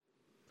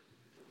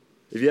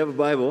If you have a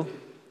Bible,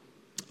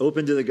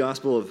 open to the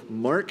Gospel of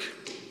Mark.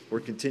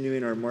 We're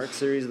continuing our Mark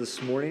series this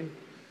morning,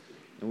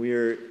 and we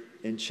are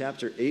in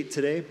chapter 8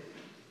 today.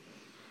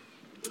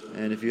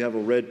 And if you have a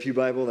red pew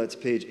Bible, that's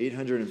page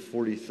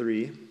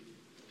 843.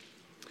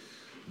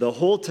 The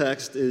whole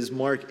text is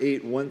Mark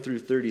 8, 1 through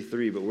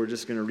 33, but we're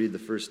just going to read the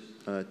first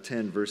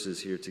 10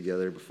 verses here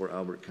together before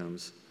Albert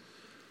comes,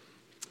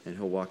 and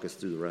he'll walk us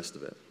through the rest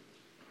of it.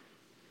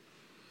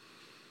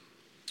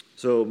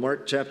 So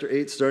Mark chapter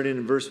 8, starting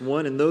in verse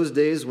 1, in those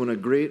days when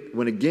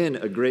again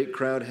a great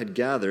crowd had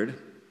gathered,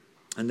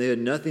 and they had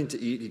nothing to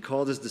eat, he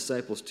called his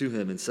disciples to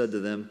him and said to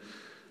them,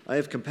 I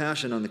have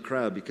compassion on the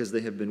crowd because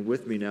they have been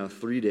with me now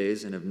 3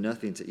 days and have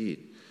nothing to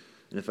eat.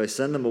 And if I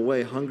send them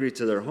away hungry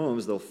to their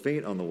homes, they'll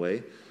faint on the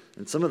way,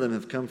 and some of them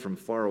have come from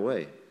far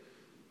away.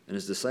 And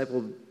his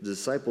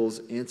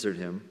disciples answered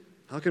him,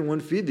 how can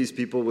one feed these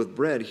people with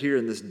bread here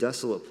in this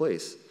desolate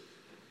place?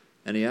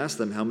 And he asked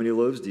them, how many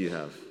loaves do you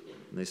have?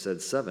 And they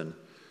said, 7.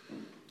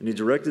 And he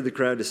directed the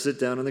crowd to sit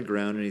down on the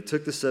ground, and he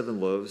took the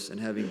 7 loaves, and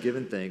having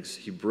given thanks,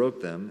 he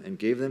broke them and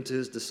gave them to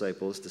his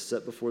disciples to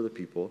set before the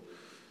people.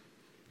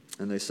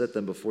 And they set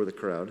them before the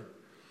crowd.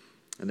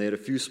 And they had a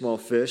few small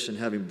fish, and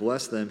having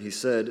blessed them, he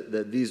said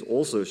that these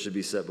also should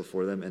be set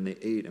before them, and they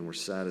ate and were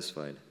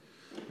satisfied.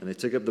 And they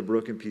took up the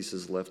broken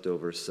pieces left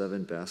over,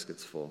 7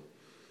 baskets full. And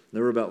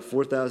there were about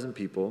 4,000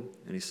 people,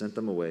 and he sent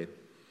them away.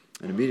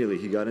 And immediately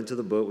he got into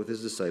the boat with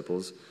his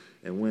disciples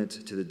and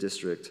went to the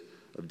district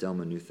of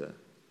Dalmanutha.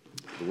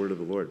 The word of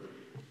the Lord.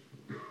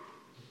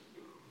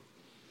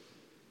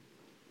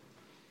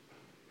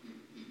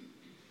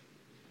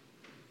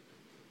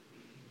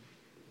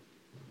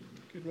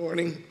 Good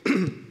morning.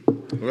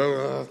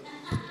 Well,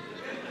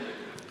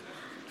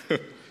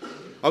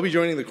 I'll be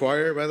joining the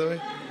choir, by the way.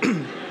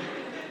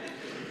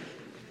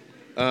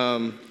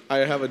 I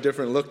have a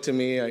different look to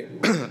me.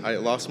 I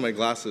lost my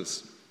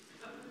glasses.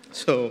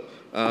 So,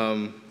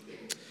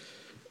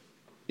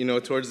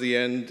 towards the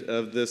end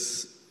of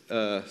this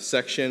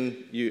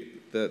section,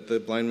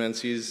 the blind man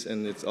sees,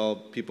 and it's all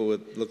people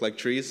look like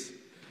trees.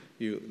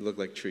 You look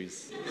like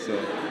trees.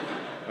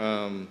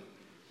 So,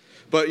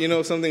 but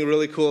something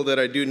really cool that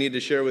I do need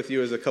to share with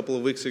you is a couple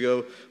of weeks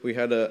ago we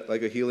had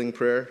a healing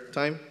prayer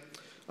time.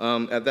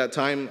 At that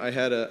time, I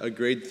had a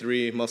grade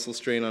 3 muscle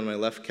strain on my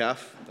left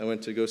calf. I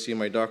went to go see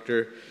my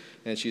doctor,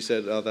 and she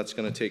said, "Oh, that's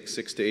going to take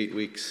 6 to 8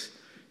 weeks."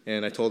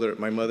 And I told her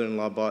my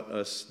mother-in-law bought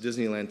us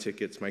Disneyland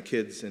tickets, my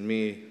kids and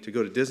me, to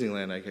go to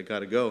Disneyland. I got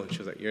to go. And she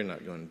was like, "You're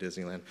not going to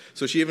Disneyland."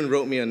 So she even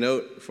wrote me a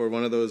note for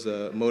one of those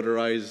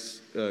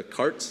motorized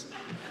carts.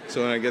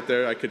 So when I get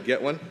there, I could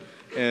get one.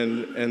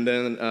 And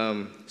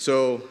then,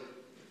 so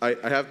I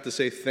have to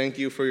say thank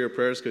you for your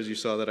prayers because you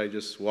saw that I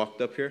just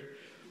walked up here.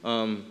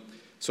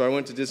 So I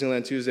went to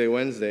Disneyland Tuesday,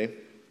 Wednesday,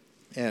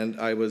 and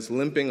I was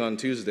limping on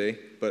Tuesday,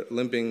 but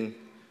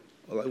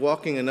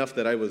walking enough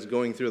that I was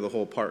going through the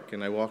whole park.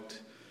 And I walked,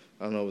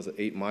 I don't know, was it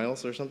 8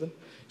 miles or something?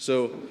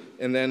 So,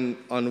 and then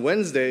on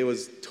Wednesday, it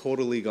was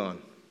totally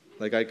gone.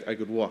 Like I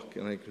could walk,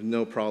 and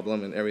no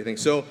problem and everything.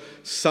 So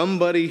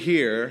somebody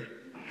here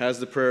has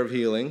the prayer of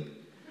healing.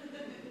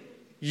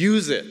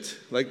 Use it.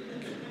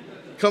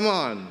 Come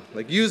on.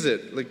 Use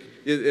it.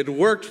 It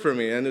worked for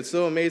me, and it's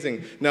so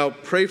amazing. Now,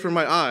 pray for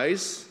my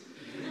eyes,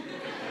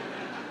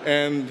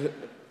 and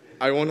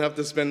I won't have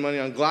to spend money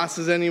on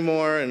glasses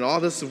anymore and all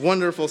this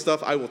wonderful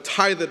stuff. I will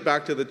tithe it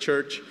back to the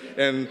church,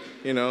 and,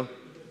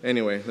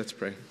 anyway, let's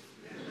pray.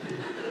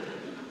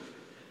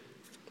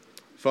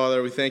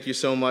 Father, we thank you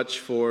so much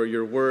for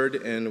your word,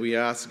 and we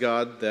ask,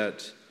 God,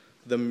 that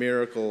the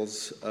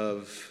miracles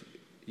of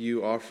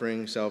you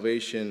offering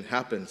salvation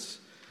happens.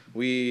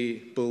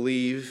 We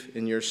believe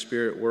in your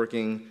Spirit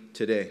working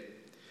today,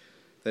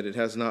 that it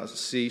has not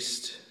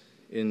ceased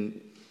in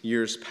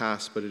years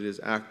past, but it is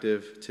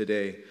active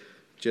today,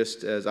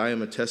 just as I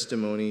am a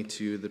testimony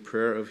to the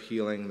prayer of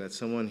healing, that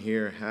someone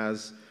here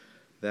has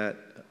that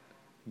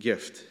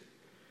gift.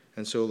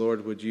 And so,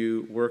 Lord, would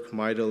you work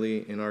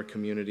mightily in our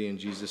community in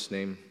Jesus'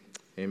 name?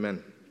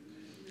 Amen.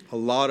 A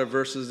lot of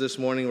verses this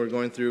morning. We're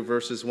going through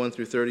verses 1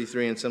 through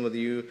 33, and some of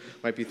you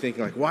might be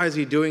thinking, why is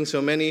he doing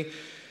so many?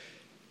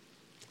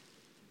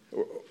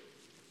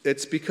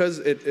 It's because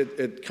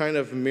it kind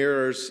of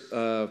mirrors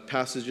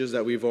passages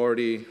that we've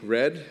already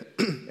read,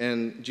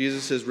 and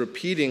Jesus is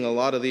repeating a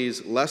lot of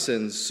these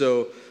lessons.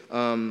 So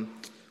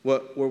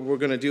what we're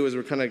going to do is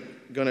we're kind of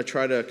going to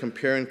try to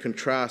compare and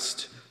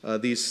contrast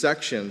these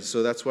sections.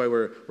 So that's why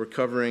we're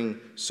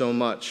covering so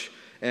much.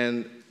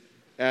 And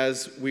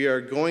as we are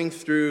going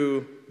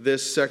through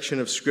this section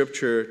of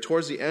Scripture,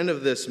 towards the end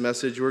of this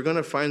message, we're going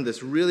to find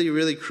this really,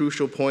 really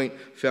crucial point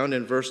found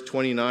in verse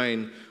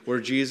 29, where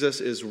Jesus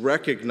is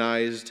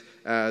recognized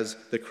as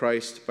the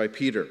Christ by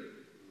Peter.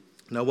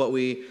 Now,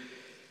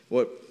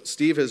 what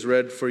Steve has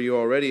read for you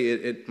already,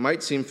 it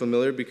might seem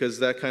familiar because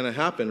that kind of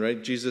happened,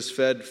 right? Jesus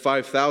fed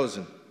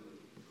 5,000.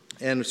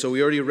 And so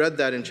we already read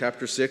that in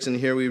chapter 6, and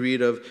here we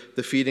read of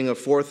the feeding of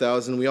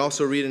 4,000. We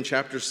also read in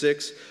chapter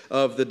 6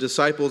 of the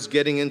disciples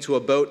getting into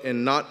a boat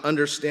and not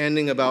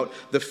understanding about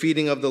the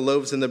feeding of the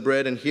loaves and the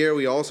bread. And here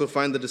we also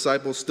find the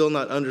disciples still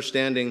not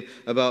understanding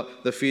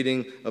about the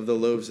feeding of the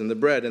loaves and the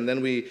bread. And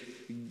then we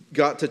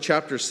got to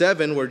chapter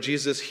 7 where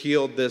Jesus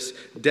healed this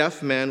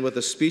deaf man with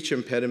a speech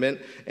impediment,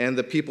 and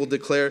the people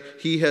declare,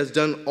 "He has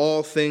done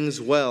all things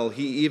well.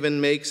 He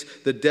even makes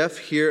the deaf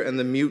hear and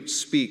the mute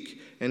speak."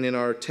 And in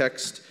our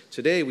text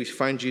today, we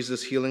find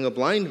Jesus healing a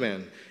blind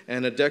man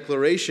and a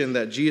declaration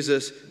that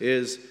Jesus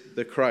is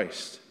the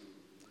Christ.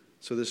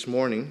 So this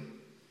morning,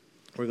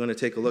 we're going to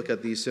take a look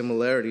at these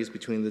similarities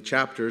between the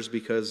chapters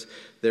because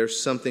there's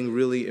something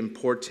really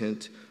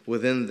important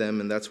within them,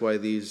 and that's why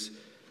these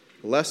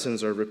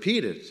lessons are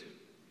repeated.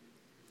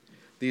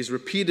 These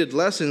repeated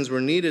lessons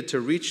were needed to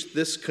reach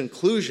this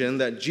conclusion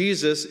that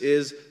Jesus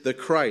is the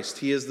Christ.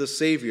 He is the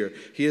Savior.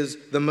 He is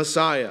the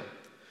Messiah.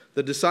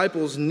 The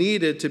disciples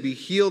needed to be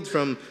healed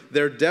from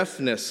their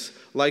deafness,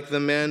 like the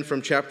man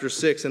from chapter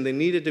 6, and they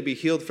needed to be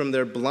healed from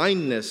their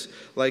blindness,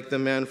 like the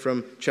man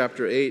from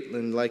chapter 8,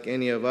 and like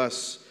any of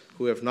us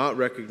who have not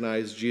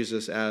recognized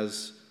Jesus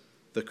as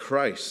the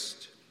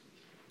Christ,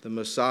 the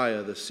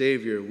Messiah, the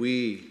Savior.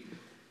 We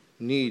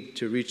need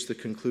to reach the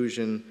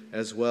conclusion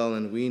as well,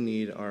 and we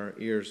need our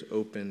ears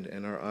opened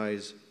and our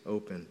eyes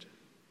opened.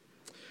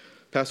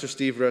 Pastor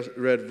Steve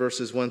read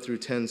verses 1 through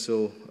 10,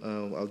 so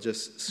I'll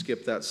just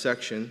skip that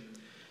section.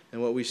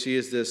 And what we see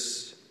is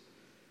this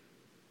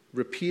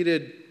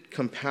repeated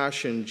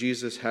compassion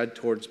Jesus had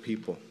towards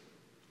people.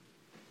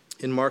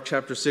 In Mark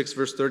chapter 6,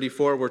 verse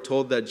 34, we're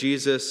told that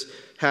Jesus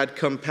had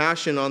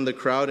compassion on the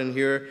crowd. And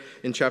here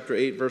in chapter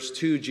 8, verse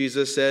 2,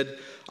 Jesus said,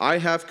 "I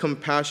have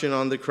compassion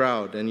on the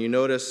crowd." And you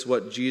notice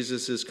what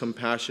Jesus'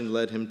 compassion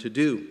led him to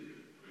do.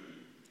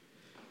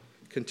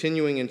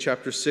 Continuing in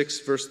chapter 6,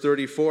 verse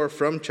 34,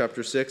 from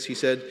chapter 6, he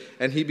said,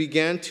 "And he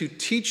began to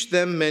teach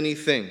them many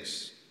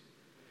things."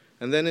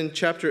 And then in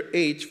chapter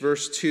 8,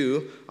 verse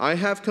 2, "I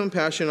have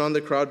compassion on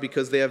the crowd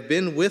because they have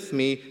been with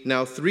me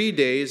now 3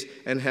 days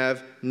and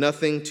have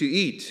nothing to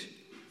eat."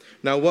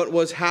 Now, what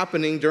was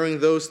happening during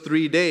those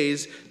 3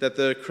 days that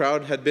the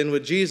crowd had been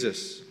with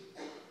Jesus?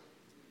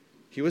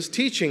 He was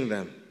teaching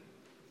them.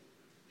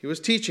 He was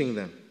teaching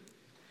them.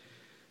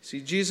 See,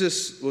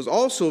 Jesus was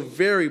also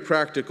very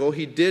practical.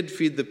 He did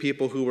feed the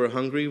people who were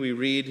hungry. We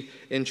read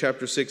in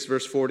chapter 6,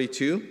 verse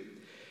 42,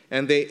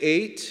 "And they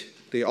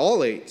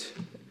all ate,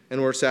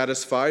 and were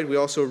satisfied." We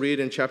also read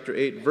in chapter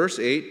 8, verse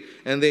 8,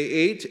 "And they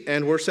ate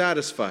and were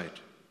satisfied."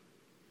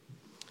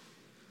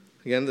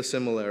 Again, the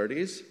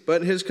similarities.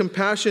 But his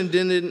compassion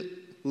didn't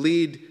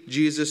lead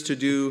Jesus to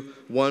do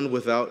one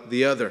without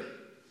the other.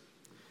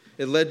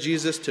 It led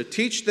Jesus to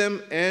teach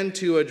them and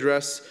to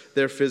address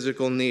their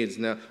physical needs.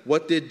 Now,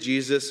 what did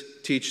Jesus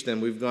teach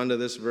them? We've gone to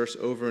this verse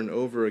over and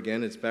over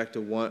again. It's back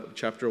to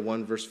chapter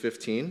 1, verse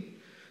 15.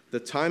 "The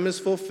time is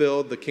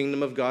fulfilled. The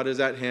kingdom of God is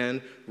at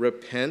hand.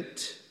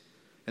 Repent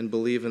and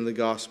believe in the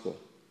gospel."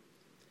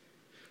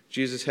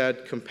 Jesus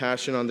had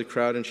compassion on the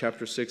crowd in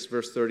chapter 6,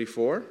 verse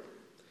 34,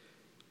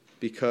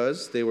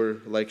 because they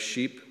were like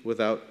sheep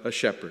without a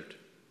shepherd.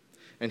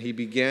 And he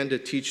began to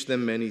teach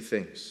them many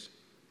things.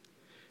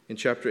 In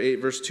chapter 8,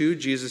 verse 2,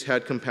 Jesus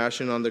had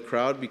compassion on the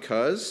crowd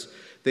because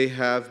they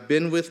have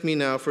been with me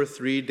now for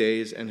 3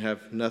 days and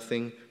have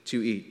nothing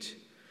to eat.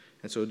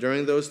 And so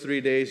during those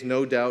 3 days,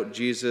 no doubt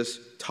Jesus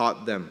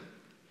taught them.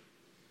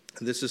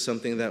 And this is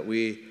something that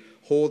we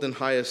hold in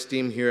high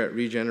esteem here at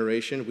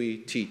Regeneration. We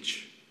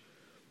teach.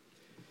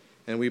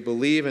 And we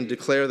believe and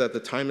declare that the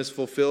time is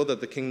fulfilled,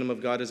 that the kingdom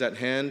of God is at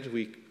hand.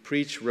 We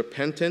preach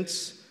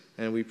repentance,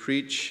 and we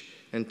preach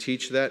and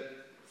teach that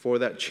for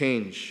that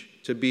change,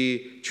 to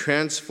be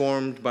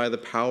transformed by the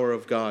power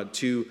of God,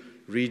 to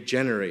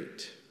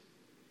regenerate.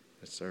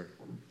 That's our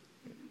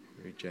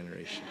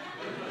regeneration.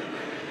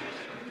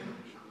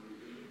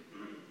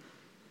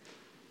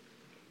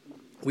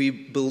 We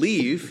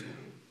believe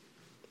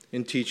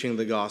in teaching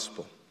the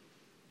gospel,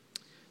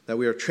 that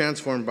we are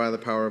transformed by the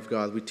power of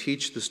God. We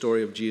teach the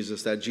story of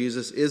Jesus, that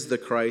Jesus is the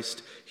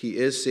Christ. He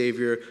is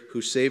Savior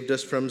who saved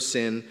us from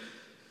sin,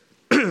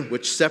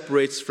 which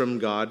separates from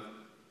God.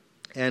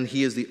 And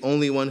he is the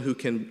only one who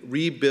can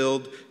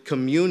rebuild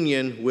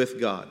communion with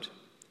God.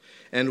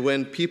 And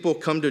when people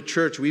come to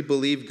church, we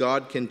believe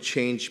God can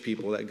change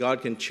people, that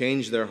God can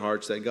change their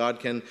hearts, that God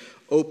can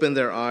open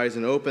their eyes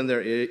and open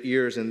their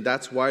ears. And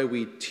that's why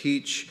we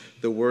teach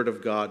the Word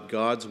of God.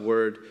 God's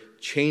Word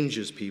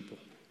changes people.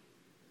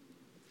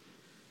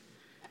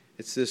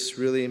 It's this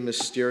really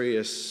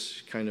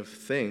mysterious kind of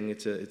thing.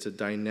 It's a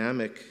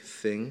dynamic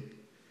thing.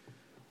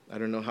 I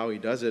don't know how he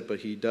does it,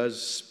 but he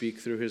does speak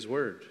through his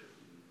Word.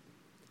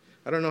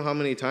 I don't know how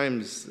many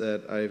times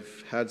that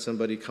I've had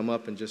somebody come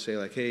up and just say,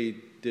 like, "Hey,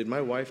 did my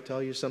wife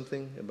tell you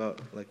something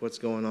about like what's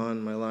going on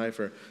in my life?"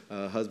 Or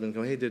a husband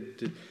going, "Hey,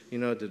 did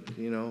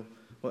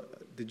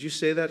you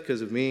say that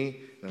because of me?"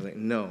 And I'm like,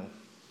 "No,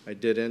 I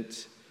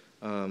didn't.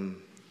 And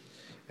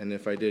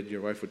if I did,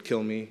 your wife would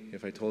kill me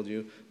if I told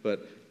you."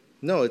 But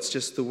No, it's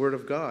just the Word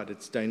of God.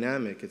 It's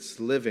dynamic, it's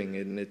living,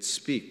 and it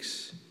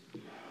speaks.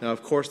 Now,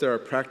 of course, there are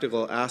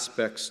practical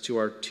aspects to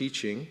our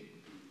teaching.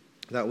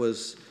 That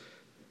was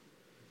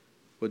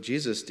what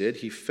Jesus did.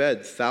 He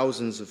fed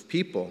thousands of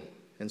people.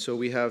 And so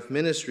we have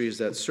ministries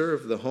that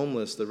serve the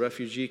homeless, the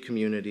refugee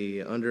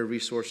community,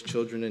 under-resourced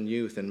children and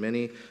youth, and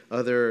many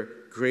other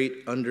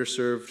great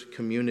underserved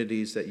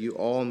communities that you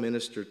all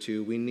minister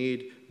to. We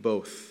need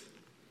both.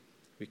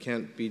 We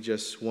can't be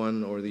just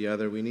one or the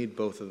other. We need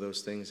both of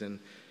those things. And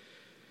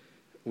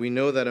we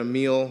know that a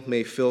meal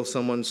may fill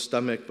someone's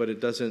stomach, but it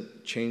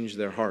doesn't change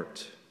their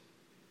heart.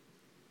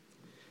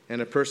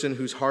 And a person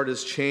whose heart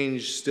is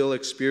changed still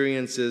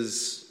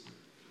experiences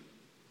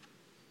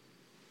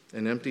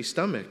an empty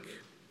stomach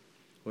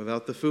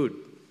without the food.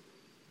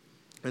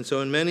 And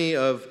so in many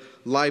of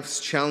life's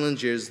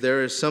challenges,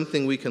 there is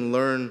something we can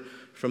learn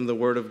from the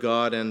Word of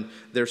God, and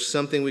there's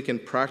something we can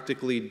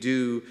practically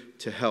do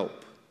to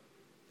help.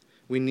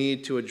 We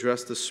need to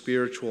address the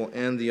spiritual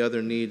and the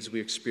other needs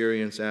we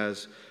experience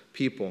as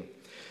people.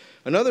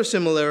 Another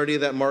similarity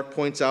that Mark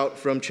points out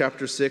from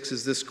chapter 6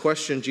 is this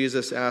question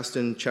Jesus asked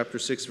in chapter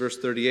 6, verse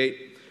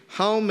 38.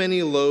 How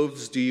many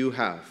loaves do you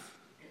have?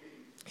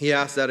 He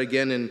asked that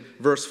again in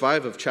verse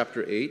 5 of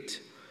chapter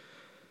 8.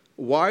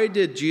 Why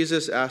did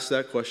Jesus ask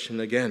that question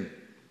again?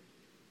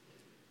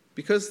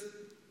 Because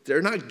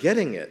they're not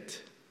getting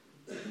it.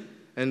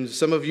 And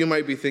some of you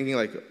might be thinking,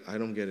 like, I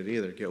don't get it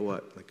either. Get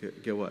what?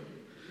 Like, get what?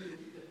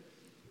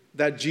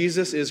 That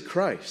Jesus is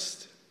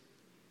Christ.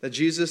 That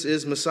Jesus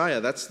is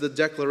Messiah. That's the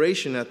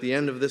declaration at the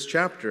end of this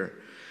chapter.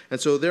 And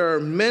so there are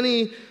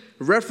many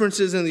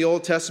references in the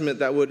Old Testament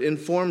that would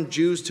inform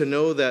Jews to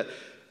know that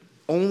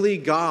only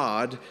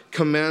God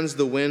commands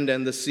the wind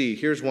and the sea.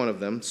 Here's one of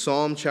them.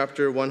 Psalm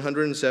chapter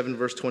 107,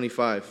 verse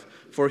 25.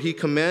 For he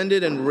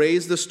commanded and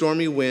raised the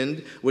stormy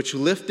wind, which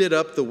lifted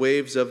up the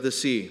waves of the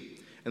sea.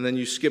 And then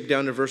you skip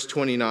down to verse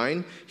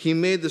 29. He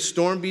made the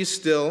storm be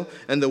still,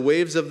 and the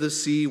waves of the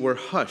sea were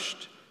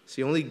hushed.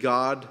 See, only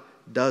God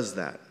does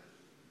that.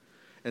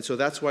 And so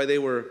that's why they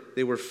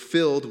were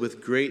filled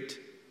with great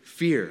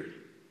fear,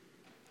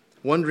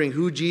 wondering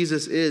who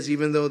Jesus is,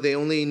 even though they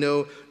only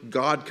know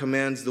God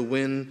commands the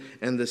wind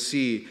and the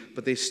sea,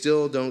 but they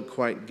still don't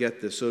quite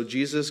get this. So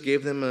Jesus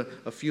gave them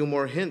a few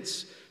more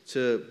hints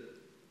to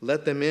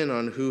let them in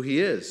on who he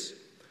is.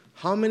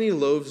 How many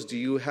loaves do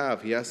you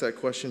have? He asked that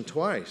question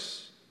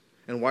twice.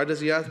 And why does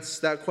he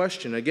ask that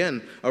question?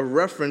 Again, a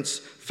reference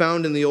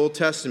found in the Old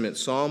Testament,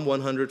 Psalm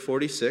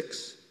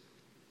 146.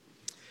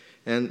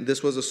 And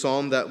this was a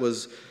psalm that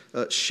was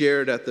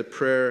shared at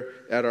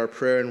our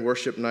prayer and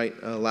worship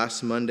night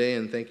last Monday.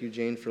 And thank you,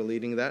 Jane, for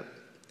leading that.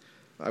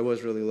 I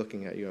was really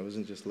looking at you. I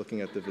wasn't just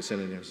looking at the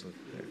vicinity. I was looking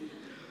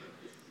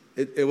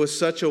there. It was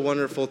such a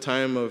wonderful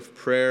time of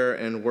prayer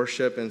and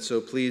worship. And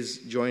so please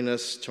join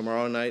us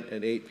tomorrow night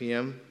at 8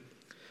 p.m.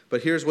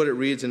 But here's what it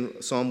reads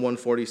in Psalm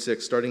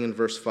 146, starting in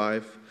verse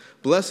 5.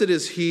 Blessed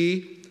is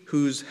he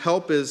whose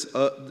help is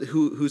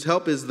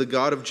the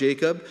God of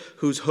Jacob,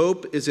 whose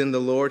hope is in the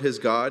Lord his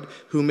God,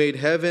 who made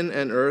heaven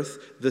and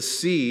earth, the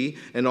sea,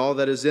 and all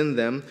that is in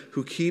them,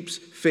 who keeps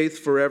faith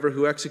forever,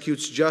 who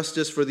executes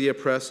justice for the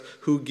oppressed,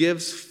 who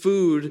gives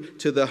food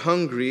to the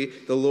hungry.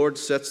 The Lord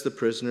sets the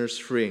prisoners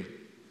free.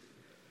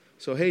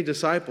 So, hey,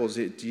 disciples,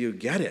 do you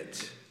get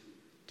it?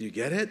 Do you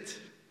get it?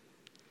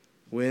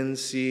 Wind,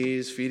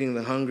 seas, feeding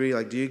the hungry.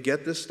 Like, do you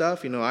get this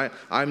stuff? You know,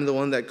 I'm the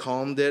one that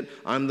calmed it.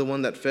 I'm the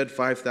one that fed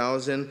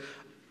 5,000.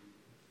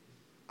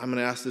 I'm going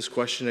to ask this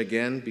question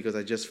again because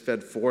I just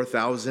fed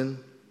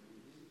 4,000.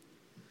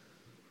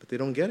 But they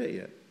don't get it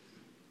yet.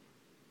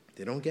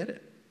 They don't get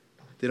it.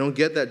 They don't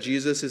get that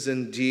Jesus is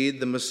indeed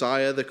the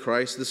Messiah, the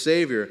Christ, the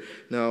Savior.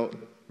 Now,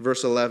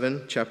 verse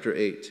 11, chapter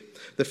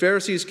 8. The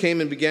Pharisees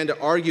came and began to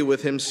argue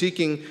with him,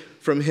 seeking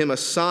from him a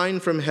sign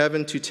from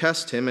heaven to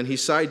test him. And he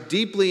sighed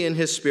deeply in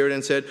his spirit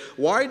and said,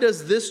 why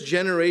does this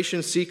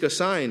generation seek a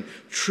sign?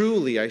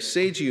 Truly, I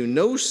say to you,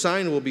 no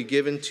sign will be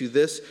given to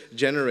this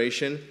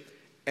generation.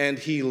 And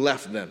he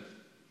left them.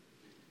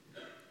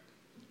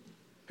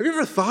 Have you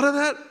ever thought of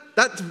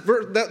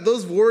that?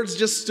 Those words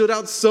just stood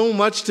out so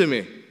much to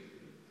me.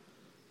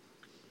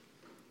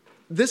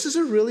 This is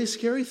a really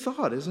scary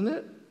thought, isn't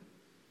it?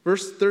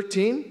 Verse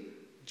 13,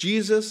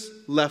 Jesus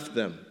left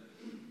them.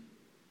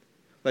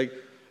 Like,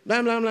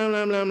 blah, blah, blah,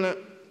 blah, blah, blah.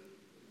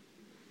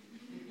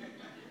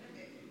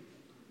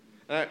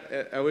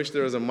 I wish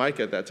there was a mic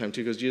at that time,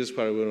 too, because Jesus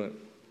probably would have went.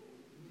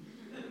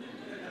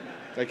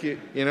 Like,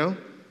 you know?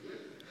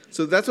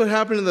 So that's what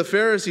happened to the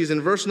Pharisees.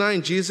 In verse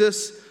 9,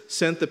 Jesus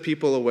sent the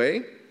people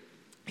away.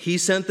 He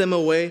sent them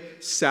away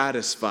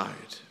satisfied.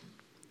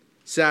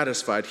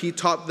 Satisfied. He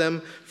taught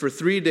them for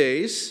 3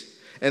 days.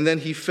 And then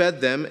he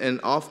fed them, and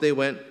off they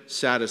went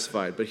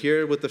satisfied. But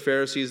here with the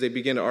Pharisees, they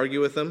begin to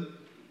argue with him.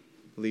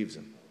 He leaves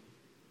them.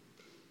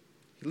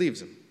 He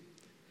leaves them.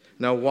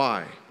 Now,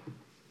 why?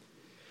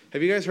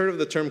 Have you guys heard of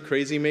the term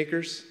crazy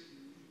makers?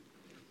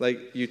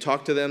 Like, you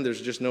talk to them,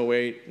 there's just no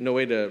way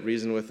to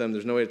reason with them.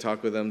 There's no way to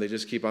talk with them. They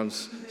just keep on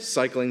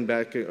cycling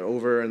back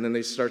over, and then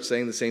they start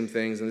saying the same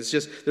things. And it's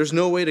just, there's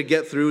no way to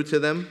get through to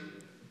them.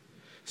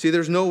 See,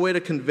 there's no way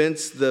to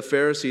convince the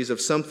Pharisees of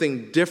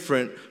something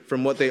different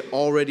from what they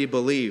already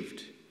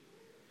believed.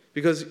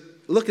 Because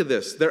look at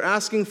this. They're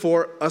asking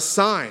for a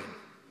sign.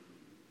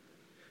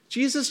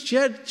 Jesus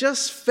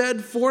just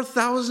fed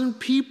 4,000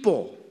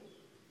 people.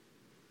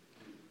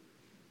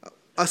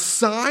 A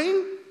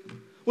sign?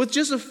 With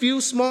just a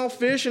few small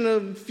fish and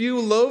a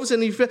few loaves,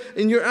 and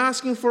you're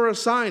asking for a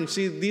sign.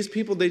 See, these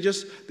people, they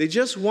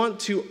just want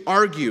to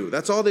argue.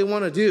 That's all they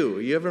want to do.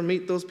 You ever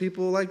meet those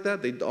people like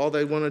that? All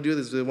they want to do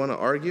is they want to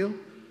argue.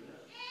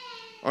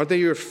 Aren't they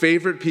your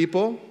favorite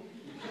people?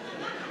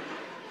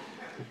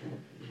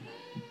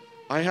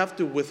 I have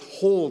to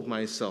withhold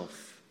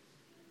myself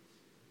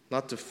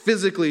not to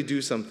physically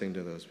do something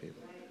to those people.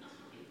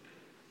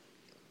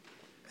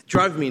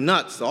 Drive me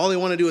nuts. All they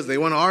want to do is they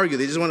want to argue.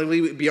 They just want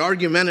to be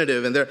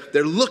argumentative, and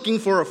they're looking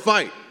for a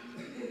fight.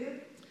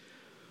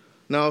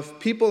 Now, if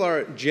people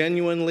are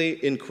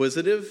genuinely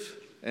inquisitive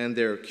and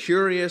they're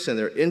curious and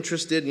they're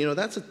interested,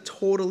 that's a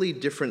totally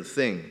different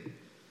thing.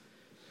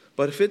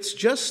 But if it's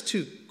just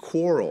to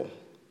quarrel,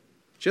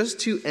 just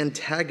to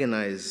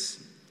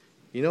antagonize,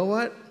 you know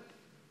what?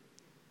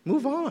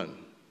 Move on.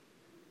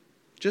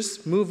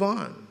 Just move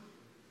on.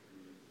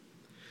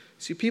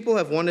 See, people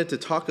have wanted to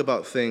talk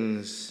about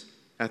things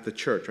at the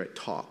church, right?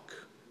 Talk.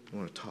 They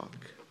want to talk.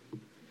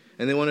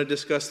 And they want to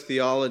discuss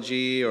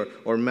theology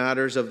or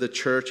matters of the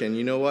church. And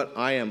you know what?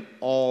 I am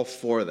all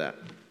for that.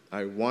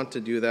 I want to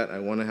do that. I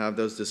want to have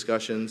those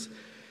discussions.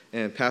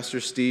 And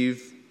Pastor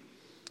Steve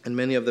and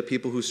many of the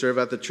people who serve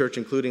at the church,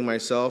 including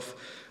myself,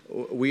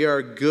 we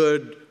are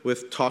good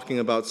with talking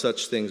about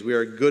such things. We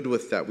are good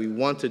with that. We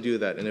want to do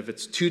that. And if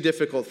it's too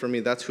difficult for me,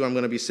 that's who I'm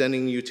going to be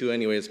sending you to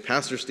anyway. It's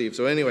Pastor Steve.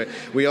 So anyway,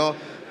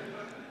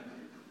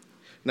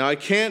 Now, I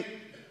can't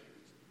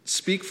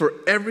speak for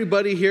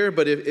everybody here,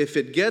 but if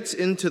it gets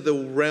into the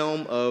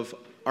realm of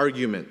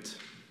argument,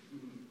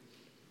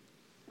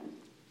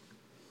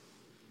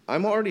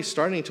 I'm already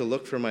starting to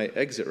look for my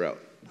exit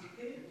route.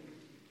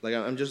 Like,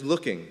 I'm just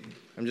looking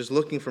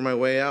for my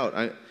way out.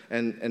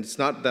 And it's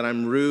not that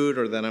I'm rude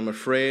or that I'm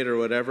afraid or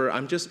whatever.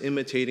 I'm just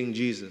imitating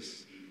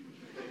Jesus.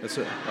 That's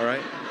it, all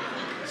right?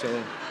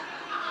 So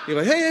you're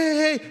like,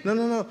 hey,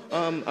 no.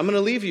 I'm going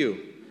to leave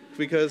you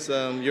because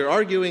you're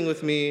arguing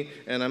with me,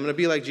 and I'm going to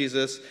be like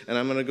Jesus, and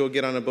I'm going to go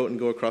get on a boat and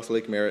go across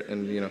Lake Merritt,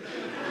 and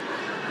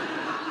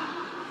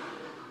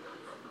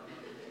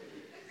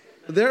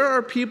There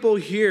are people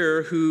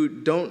here who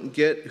don't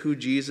get who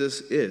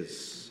Jesus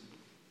is.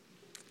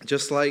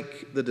 Just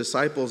like the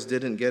disciples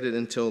didn't get it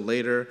until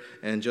later,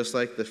 and just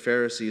like the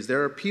Pharisees,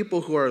 there are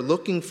people who are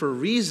looking for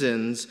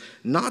reasons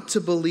not to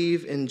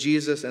believe in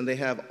Jesus, and they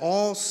have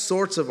all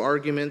sorts of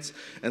arguments,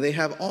 and they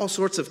have all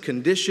sorts of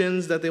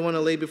conditions that they want to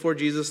lay before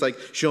Jesus, like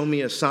show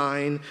me a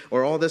sign,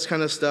 or all this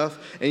kind of stuff.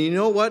 And you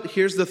know what?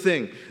 Here's the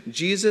thing.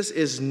 Jesus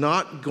is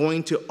not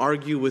going to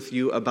argue with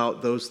you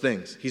about those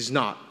things. He's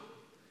not.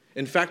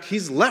 In fact,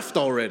 he's left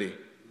already.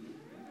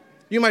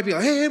 You might be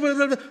like, hey, blah,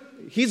 blah, blah.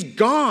 He's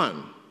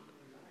gone.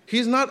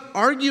 He's not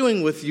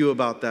arguing with you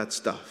about that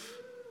stuff.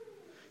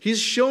 He's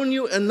shown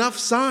you enough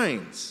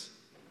signs.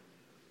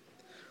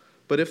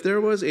 But if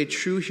there was a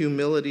true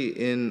humility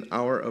in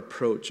our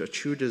approach, a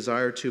true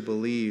desire to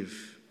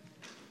believe,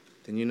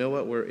 then you know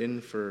what? We're in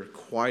for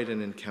quite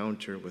an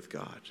encounter with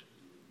God.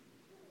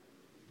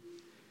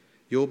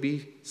 You'll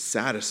be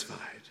satisfied.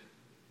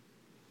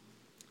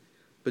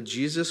 But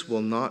Jesus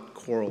will not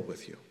quarrel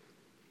with you.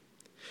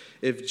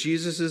 If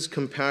Jesus'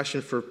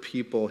 compassion for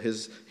people,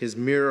 his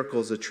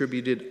miracles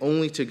attributed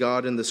only to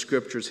God in the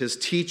Scriptures, his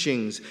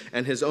teachings,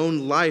 and his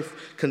own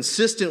life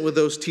consistent with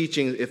those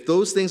teachings, if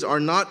those things are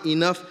not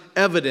enough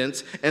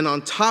evidence, and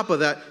on top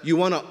of that, you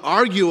want to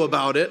argue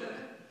about it,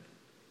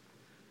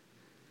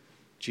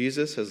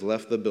 Jesus has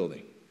left the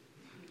building.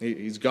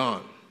 He's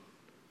gone.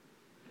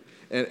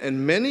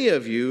 And many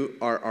of you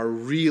are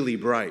really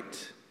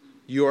bright.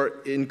 You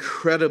are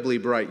incredibly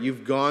bright.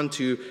 You've gone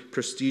to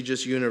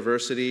prestigious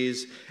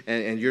universities,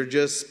 and you're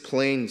just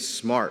plain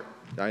smart.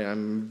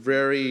 I'm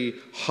very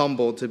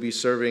humbled to be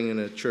serving in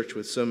a church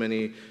with so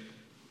many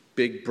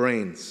big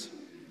brains.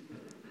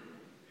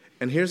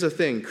 And here's the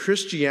thing.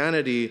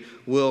 Christianity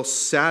will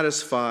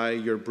satisfy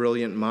your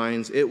brilliant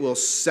minds. It will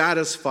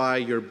satisfy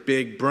your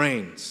big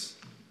brains.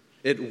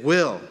 It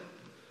will.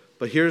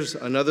 But here's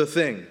another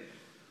thing.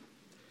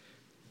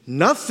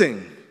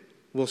 Nothing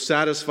will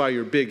satisfy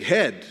your big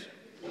head.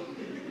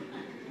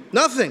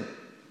 Nothing.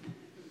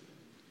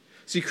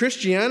 See,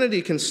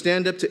 Christianity can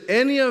stand up to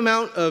any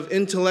amount of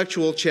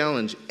intellectual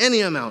challenge,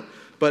 any amount,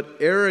 but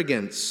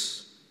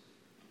arrogance,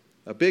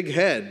 a big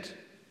head,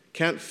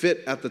 can't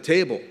fit at the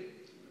table.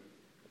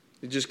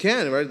 You just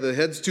can't, right? The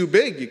head's too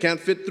big. You can't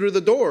fit through the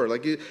door.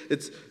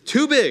 It's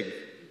too big.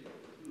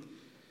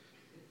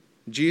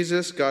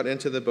 Jesus got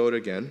into the boat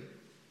again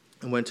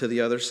and went to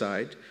the other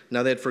side.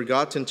 Now they had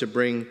forgotten to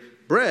bring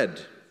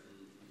bread.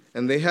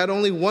 And they had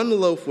only one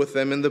loaf with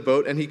them in the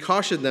boat, and he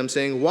cautioned them,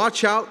 saying,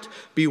 "Watch out,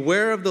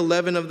 beware of the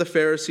leaven of the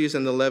Pharisees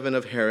and the leaven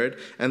of Herod."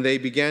 And they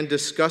began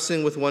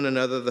discussing with one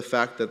another the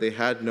fact that they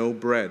had no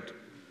bread.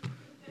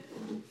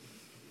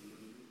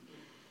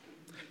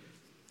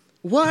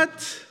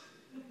 What?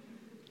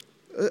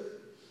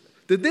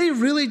 Did they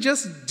really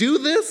just do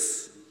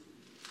this?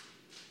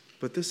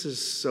 But this is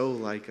so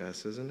like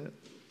us, isn't it?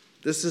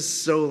 This is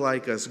so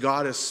like us.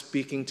 God is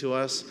speaking to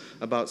us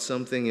about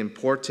something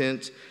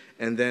important,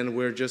 and then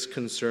we're just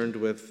concerned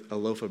with a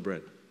loaf of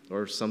bread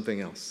or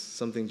something else,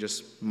 something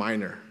just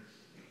minor.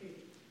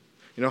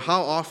 You know,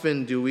 how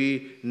often do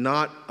we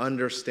not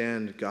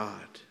understand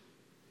God?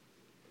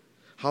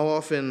 How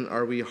often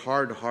are we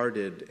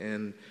hard-hearted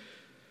and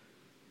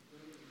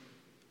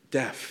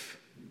deaf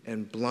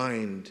and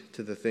blind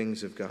to the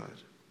things of God?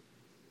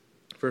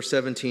 Verse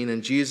 17,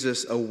 and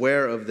Jesus,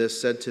 aware of this,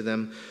 said to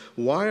them,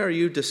 "Why are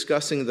you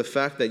discussing the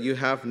fact that you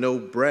have no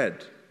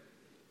bread?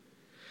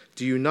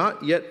 Do you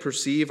not yet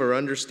perceive or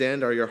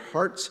understand? Are your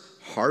hearts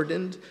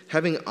hardened?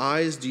 Having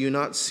eyes, do you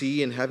not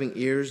see? And having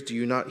ears, do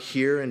you not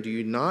hear? And do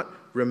you not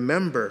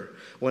remember?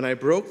 When I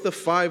broke the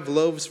 5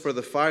 loaves for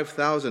the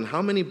 5,000,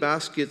 how many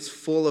baskets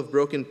full of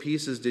broken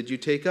pieces did you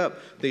take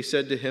up?" They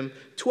said to him,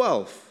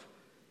 12.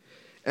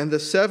 "And the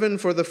 7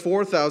 for the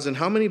 4,000,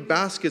 how many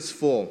baskets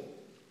full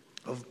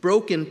of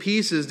broken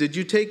pieces did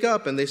you take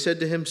up?" And they said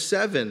to him,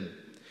 7.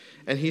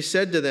 And he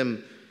said to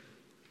them,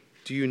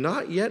 "Do you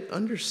not yet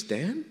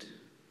understand?"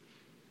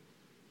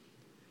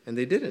 And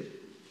they didn't.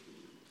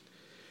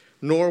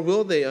 Nor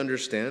will they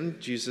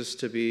understand Jesus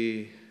to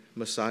be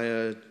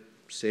Messiah,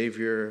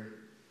 Savior,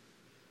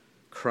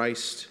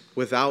 Christ,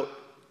 without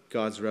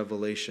God's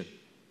revelation.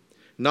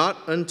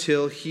 Not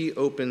until he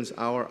opens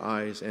our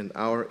eyes and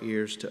our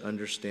ears to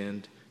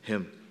understand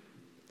him.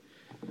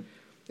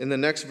 In the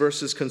next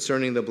verses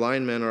concerning the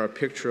blind man are a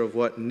picture of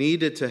what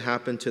needed to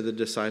happen to the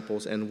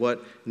disciples and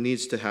what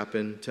needs to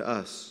happen to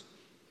us.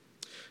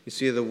 You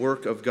see, the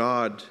work of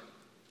God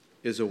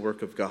is a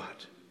work of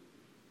God.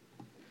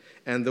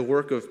 And the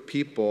work of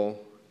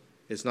people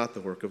is not the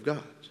work of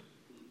God.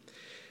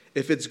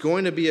 If it's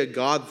going to be a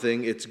God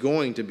thing, it's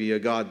going to be a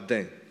God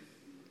thing.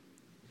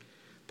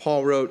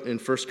 Paul wrote in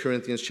 1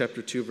 Corinthians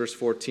chapter 2, verse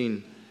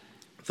 14,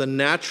 "The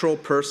natural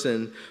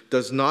person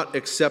does not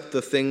accept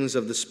the things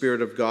of the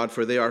Spirit of God,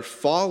 for they are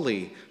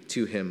folly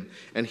to him,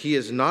 and he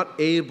is not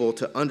able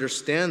to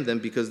understand them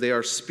because they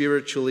are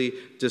spiritually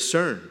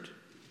discerned."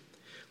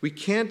 We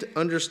can't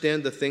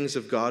understand the things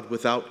of God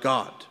without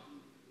God.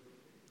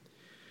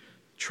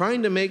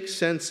 Trying to make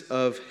sense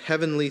of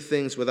heavenly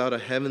things without a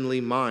heavenly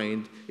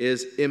mind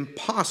is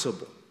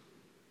impossible.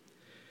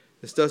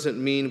 This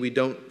doesn't mean we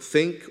don't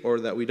think or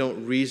that we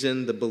don't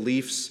reason the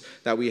beliefs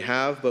that we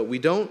have, but we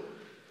don't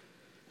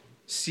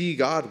see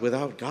God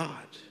without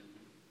God.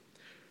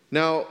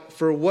 Now,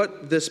 for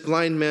what this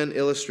blind man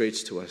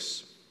illustrates to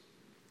us,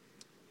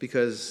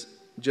 because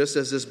just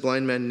as this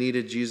blind man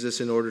needed Jesus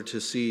in order to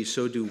see,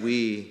 so do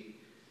we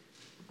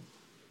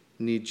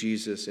need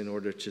Jesus in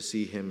order to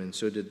see him, and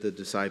so did the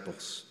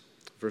disciples.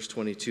 Verse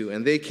 22,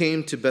 "And they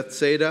came to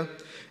Bethsaida,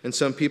 and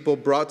some people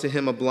brought to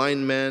him a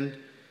blind man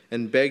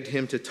and begged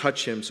him to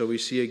touch him." So we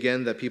see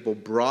again that people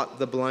brought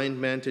the blind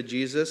man to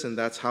Jesus, and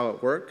that's how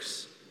it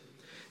works.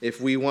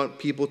 If we want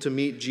people to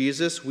meet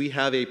Jesus, we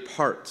have a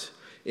part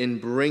in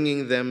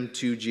bringing them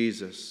to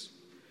Jesus.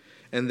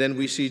 And then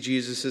we see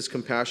Jesus'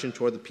 compassion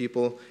toward the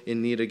people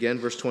in need again.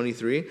 Verse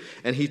 23,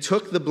 "And he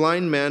took the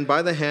blind man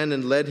by the hand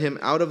and led him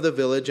out of the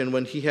village. And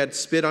when he had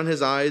spit on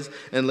his eyes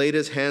and laid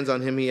his hands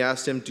on him, he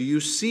asked him, 'Do you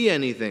see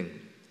anything?'"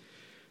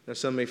 Now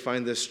some may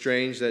find this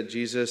strange that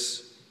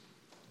Jesus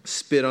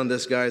spit on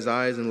this guy's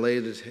eyes and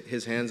laid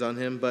his hands on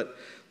him. But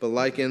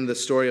like in the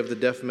story of the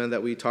deaf man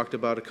that we talked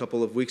about a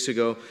couple of weeks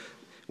ago,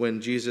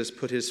 when Jesus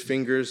put his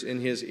fingers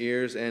in his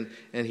ears and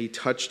he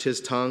touched his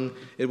tongue,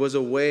 it was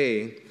a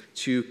way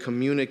to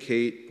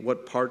communicate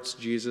what parts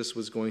Jesus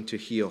was going to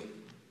heal.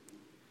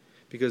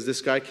 Because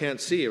this guy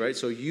can't see, right?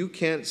 So you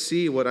can't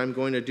see what I'm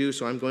going to do,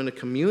 so I'm going to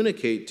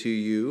communicate to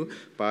you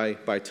by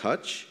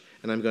touch,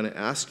 and I'm going to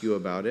ask you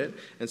about it.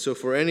 And so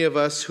for any of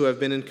us who have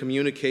been in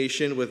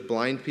communication with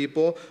blind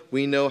people,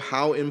 we know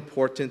how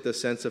important the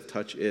sense of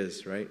touch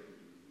is, right?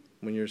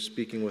 When you're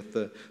speaking with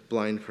the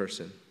blind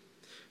person.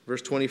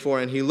 Verse 24,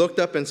 "And he looked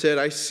up and said,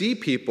 'I see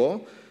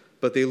people,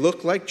 but they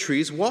look like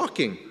trees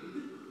walking.'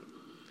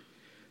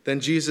 Then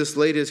Jesus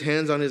laid his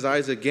hands on his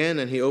eyes again,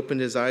 and he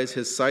opened his eyes.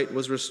 His sight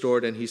was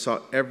restored, and he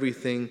saw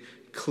everything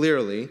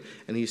clearly.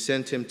 And he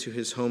sent him to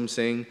his home,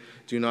 saying,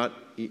 'Do not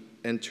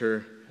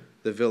enter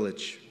the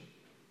village.'"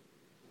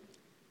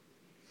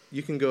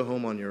 You can go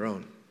home on your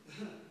own,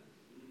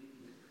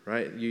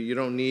 right? You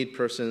don't need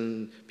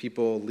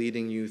people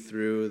leading you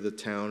through the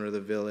town or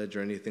the village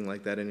or anything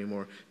like that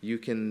anymore. You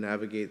can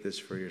navigate this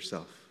for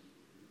yourself.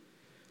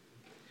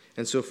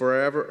 And so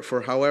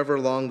for however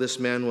long this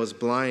man was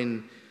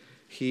blind,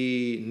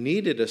 he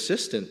needed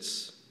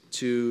assistance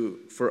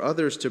for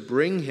others to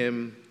bring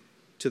him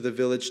to the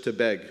village to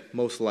beg,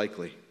 most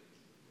likely.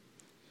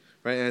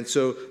 Right? And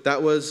so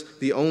that was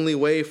the only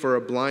way for a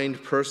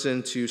blind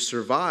person to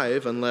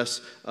survive,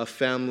 unless a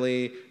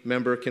family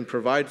member can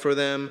provide for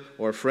them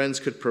or friends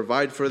could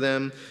provide for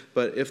them.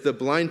 But if the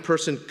blind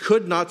person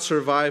could not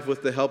survive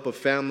with the help of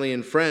family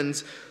and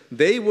friends,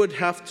 they would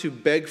have to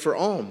beg for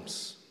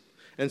alms.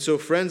 And so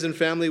friends and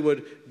family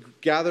would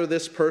gather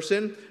this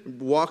person,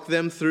 walk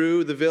them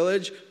through the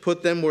village,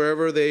 put them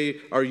wherever they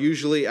are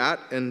usually at,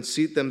 and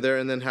seat them there,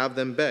 and then have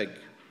them beg.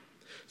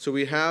 So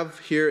we have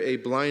here a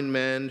blind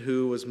man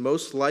who was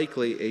most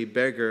likely a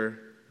beggar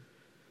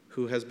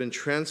who has been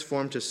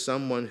transformed to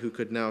someone who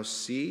could now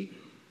see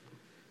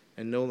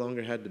and no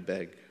longer had to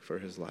beg for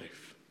his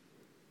life.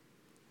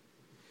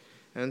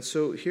 And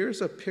so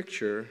here's a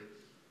picture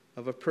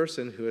of a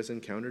person who has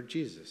encountered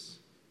Jesus.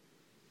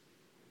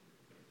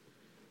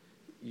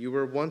 You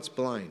were once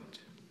blind,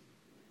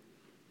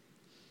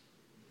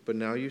 but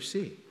now you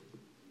see.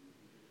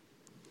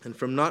 And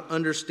from not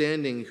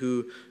understanding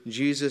who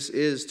Jesus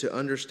is to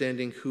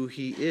understanding who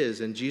he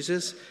is. And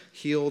Jesus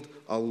healed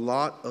a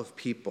lot of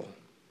people.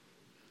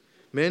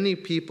 Many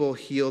people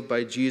healed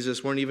by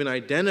Jesus weren't even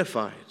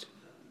identified.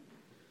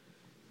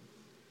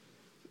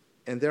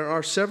 And there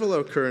are several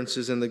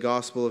occurrences in the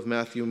Gospel of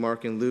Matthew,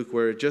 Mark, and Luke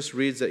where it just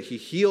reads that he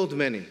healed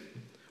many,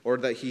 or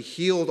that he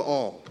healed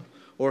all,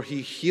 or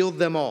he healed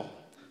them all.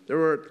 There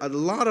were a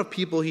lot of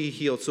people he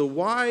healed. So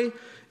why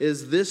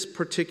is this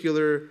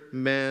particular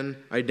man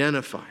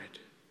identified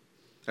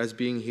as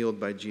being healed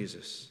by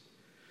Jesus?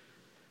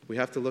 We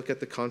have to look at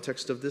the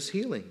context of this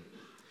healing.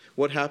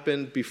 What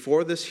happened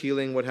before this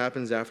healing? What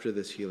happens after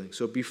this healing?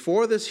 So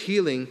before this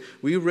healing,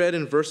 we read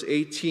in verse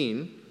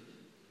 18,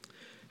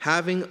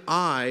 having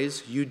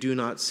eyes you do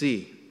not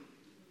see,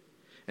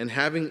 and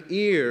having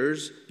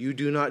ears you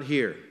do not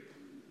hear.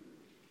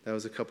 That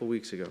was a couple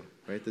weeks ago,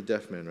 right? The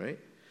deaf man, right?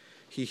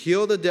 He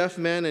healed a deaf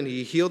man and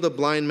he healed a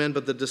blind man,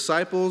 but the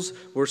disciples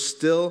were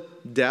still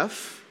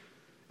deaf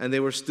and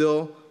they were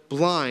still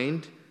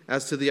blind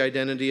as to the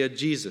identity of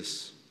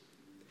Jesus.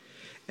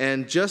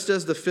 And just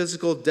as the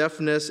physical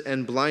deafness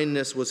and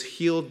blindness was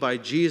healed by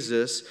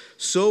Jesus,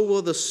 so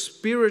will the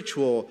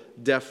spiritual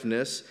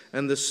deafness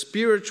and the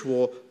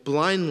spiritual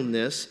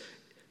blindness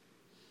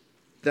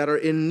that are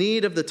in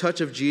need of the touch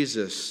of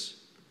Jesus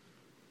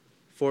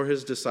for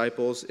his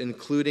disciples,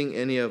 including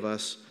any of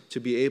us, to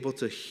be able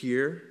to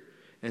hear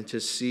and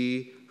to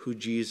see who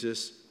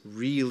Jesus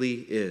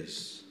really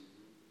is.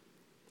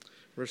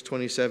 Verse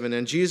 27,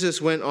 and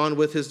Jesus went on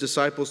with his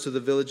disciples to the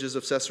villages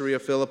of Caesarea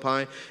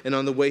Philippi, and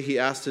on the way he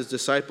asked his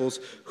disciples,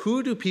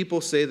 who do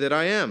people say that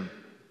I am?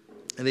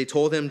 And they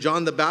told him,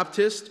 John the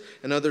Baptist,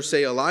 and others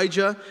say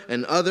Elijah,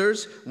 and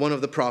others, one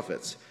of the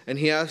prophets. And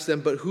he asked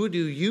them, but who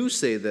do you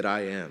say that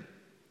I am?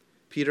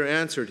 Peter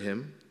answered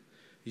him,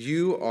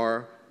 you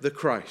are the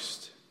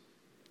Christ.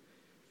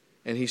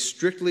 And he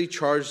strictly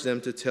charged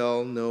them to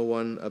tell no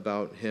one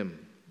about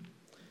him.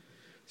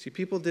 See,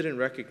 people didn't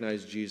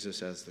recognize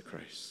Jesus as the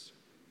Christ.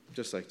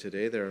 Just like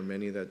today, there are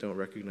many that don't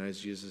recognize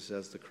Jesus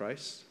as the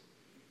Christ.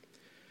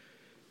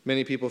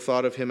 Many people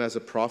thought of him as a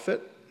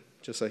prophet,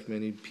 just like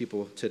many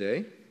people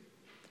today.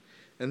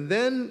 And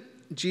then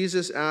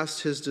Jesus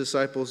asked his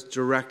disciples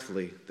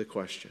directly the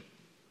question.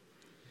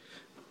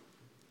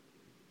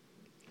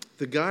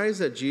 The guys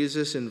that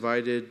Jesus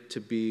invited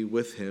to be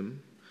with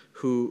him,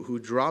 who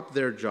dropped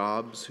their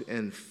jobs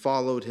and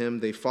followed him.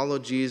 They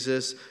followed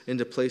Jesus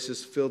into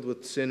places filled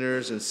with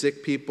sinners and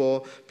sick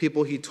people,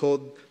 people he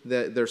told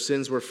that their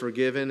sins were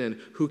forgiven, and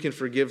who can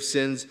forgive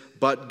sins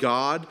but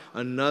God,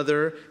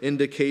 another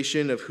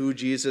indication of who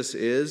Jesus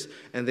is.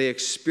 And they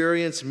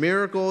experienced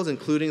miracles,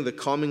 including the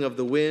calming of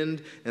the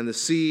wind and the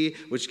sea,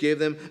 which gave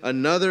them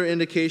another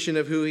indication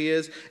of who he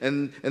is.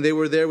 And they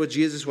were there with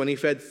Jesus when he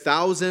fed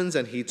thousands,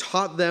 and he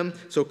taught them.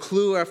 So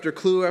clue after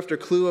clue after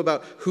clue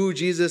about who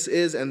Jesus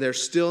is, and they're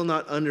still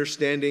not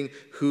understanding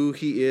who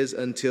he is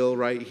until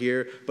right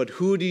here. But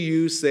who do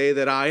you say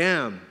that I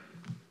am?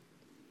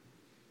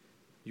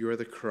 You are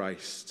the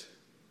Christ,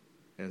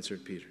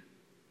 answered Peter.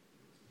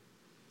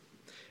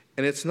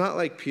 And it's not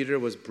like Peter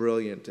was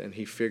brilliant and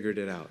he figured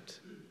it out.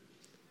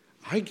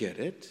 I get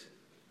it.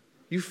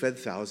 You fed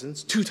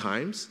thousands 2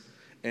 times,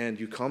 and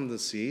you calmed the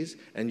seas,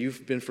 and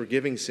you've been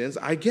forgiving sins.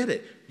 I get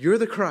it. You're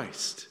the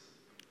Christ.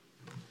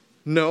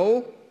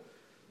 No,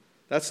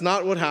 that's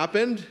not what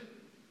happened.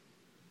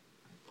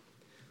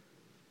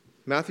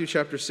 Matthew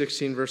chapter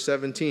 16, verse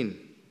 17.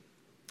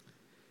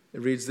 It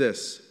reads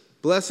this.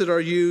 Blessed are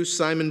you,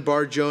 Simon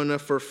Bar-Jonah,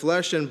 for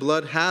flesh and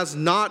blood has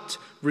not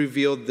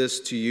revealed this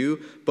to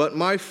you, but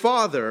my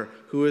Father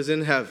who is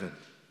in heaven.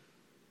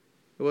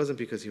 It wasn't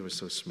because he was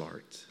so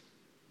smart.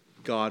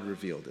 God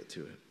revealed it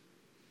to him.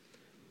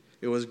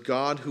 It was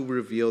God who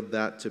revealed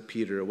that to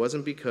Peter. It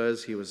wasn't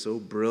because he was so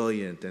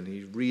brilliant and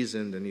he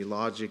reasoned and he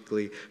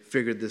logically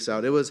figured this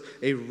out. It was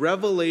a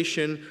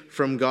revelation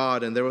from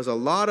God, and there was a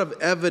lot of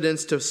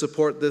evidence to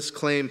support this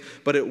claim,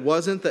 but it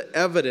wasn't the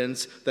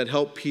evidence that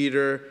helped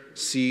Peter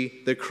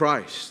see the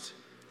Christ.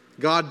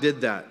 God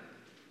did that.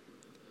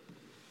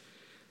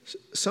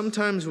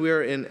 Sometimes we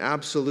are in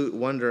absolute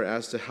wonder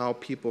as to how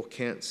people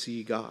can't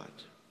see God,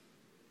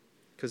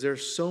 because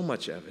there's so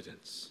much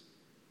evidence.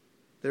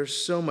 There's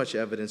so much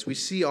evidence. We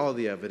see all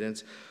the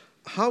evidence.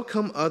 How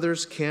come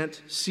others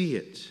can't see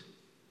it?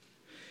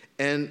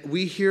 And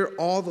we hear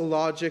all the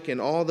logic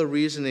and all the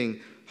reasoning.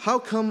 How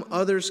come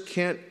others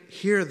can't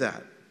hear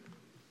that?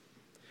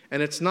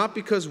 And it's not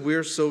because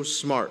we're so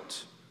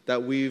smart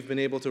that we've been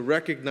able to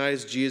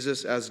recognize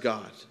Jesus as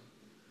God.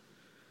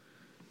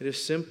 It is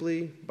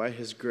simply by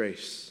his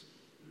grace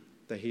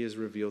that he has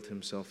revealed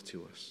himself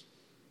to us.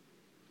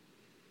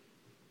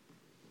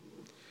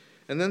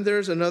 And then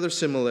there's another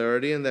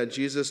similarity in that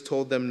Jesus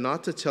told them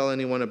not to tell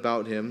anyone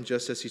about him,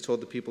 just as he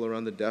told the people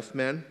around the deaf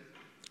man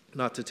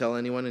not to tell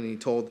anyone, and he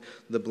told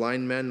the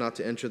blind man not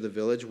to enter the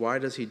village. Why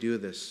does he do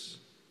this?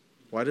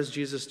 Why does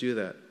Jesus do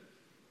that?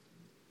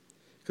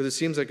 Because it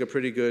seems like a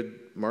pretty good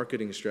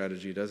marketing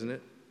strategy, doesn't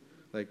it?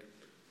 Like,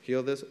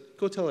 heal this,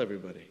 go tell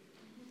everybody.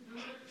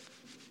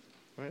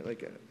 Right?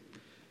 Like,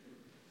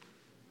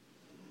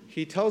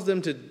 he tells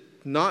them to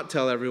not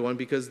tell everyone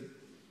because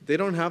they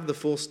don't have the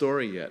full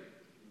story yet.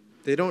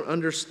 They don't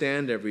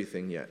understand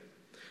everything yet.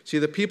 See,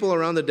 the people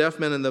around the deaf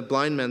man and the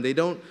blind man, they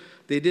don't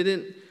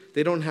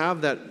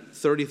have that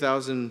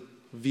 30,000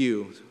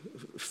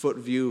 foot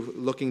view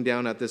looking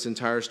down at this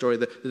entire story.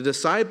 The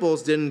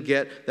disciples didn't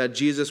get that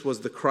Jesus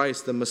was the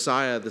Christ, the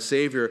Messiah, the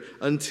Savior,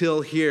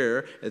 until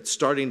here. It's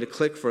starting to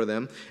click for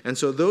them. And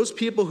so those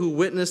people who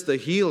witnessed the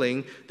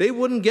healing, they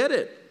wouldn't get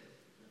it.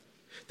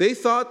 They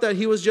thought that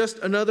he was just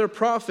another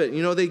prophet.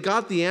 They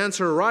got the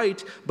answer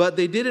right, but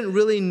they didn't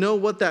really know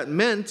what that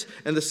meant,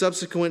 and the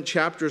subsequent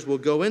chapters will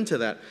go into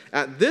that.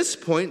 At this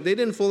point, they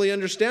didn't fully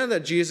understand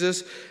that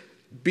Jesus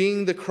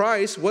being the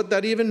Christ, what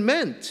that even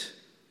meant.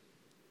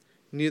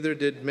 Neither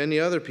did many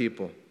other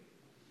people.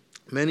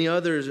 Many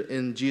others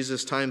in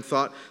Jesus' time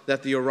thought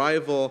that the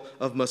arrival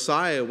of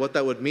Messiah, what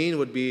that would mean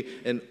would be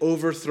an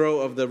overthrow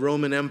of the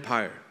Roman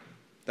Empire.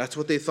 That's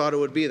what they thought it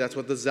would be. That's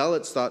what the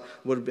Zealots thought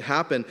would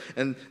happen,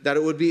 and that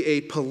it would be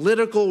a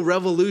political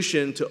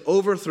revolution to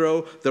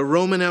overthrow the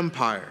Roman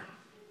Empire.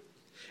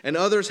 And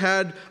others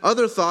had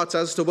other thoughts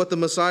as to what the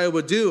Messiah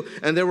would do,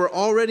 and there were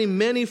already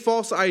many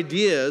false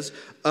ideas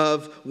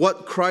of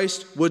what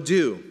Christ would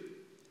do.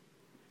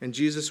 And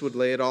Jesus would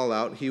lay it all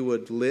out. He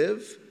would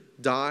live,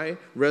 die,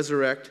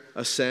 resurrect,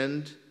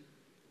 ascend,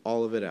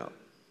 all of it out.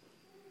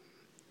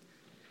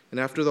 And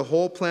after the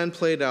whole plan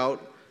played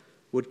out,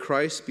 would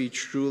Christ be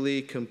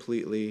truly,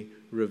 completely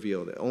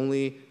revealed?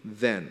 Only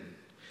then.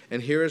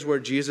 And here is where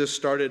Jesus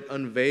started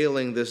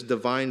unveiling this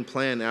divine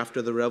plan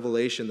after the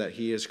revelation that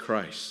he is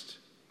Christ.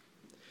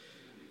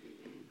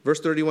 Verse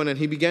 31, and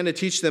he began to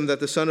teach them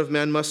that the Son of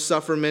Man must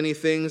suffer many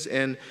things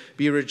and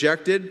be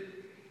rejected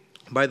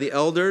by the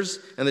elders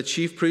and the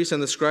chief priests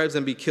and the scribes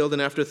and be killed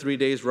and after 3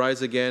 days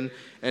rise again.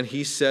 And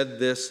he said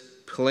this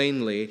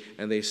plainly,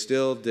 and they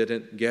still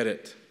didn't get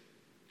it.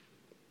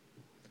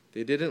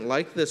 They didn't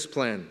like this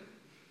plan,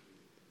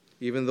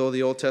 even though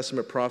the Old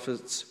Testament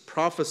prophets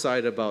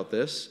prophesied about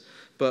this.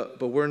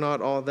 But we're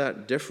not all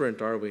that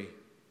different, are we?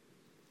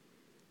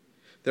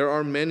 There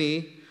are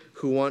many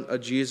who want a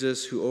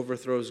Jesus who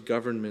overthrows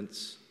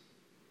governments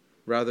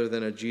rather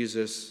than a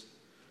Jesus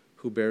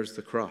who bears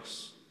the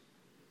cross.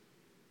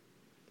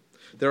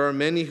 There are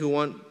many who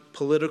want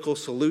political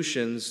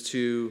solutions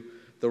to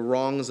the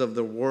wrongs of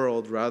the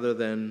world rather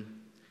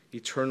than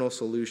eternal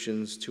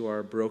solutions to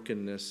our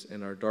brokenness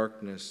and our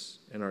darkness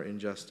and our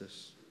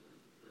injustice.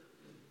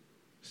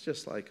 It's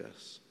just like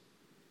us.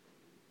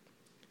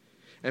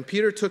 And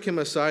Peter took him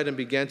aside and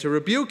began to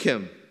rebuke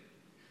him.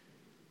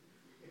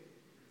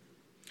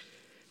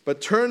 But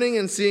turning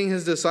and seeing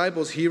his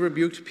disciples, he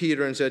rebuked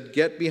Peter and said,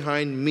 "Get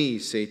behind me,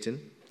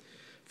 Satan,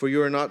 for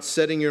you are not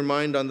setting your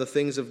mind on the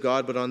things of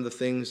God, but on the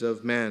things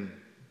of man."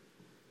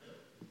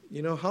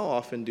 How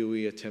often do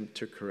we attempt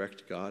to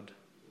correct God?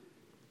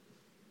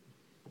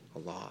 A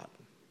lot.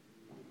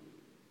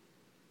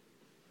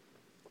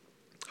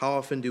 How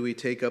often do we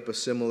take up a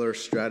similar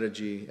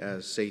strategy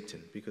as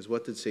Satan? Because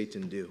what did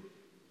Satan do?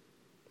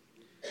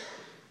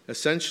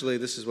 Essentially,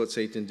 this is what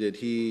Satan did.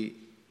 He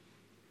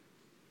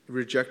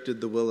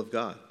rejected the will of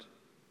God.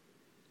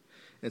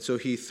 And so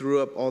he threw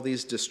up all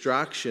these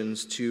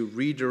distractions to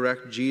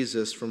redirect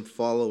Jesus from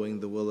following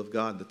the will of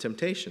God. The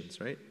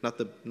temptations, right? Not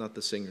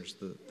the singers,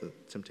 the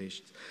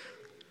temptations.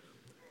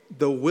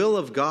 The will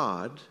of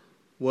God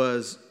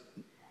was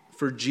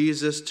for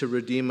Jesus to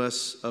redeem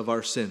us of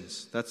our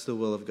sins. That's the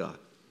will of God.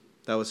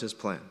 That was his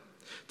plan.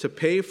 To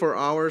pay for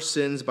our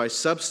sins by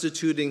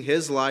substituting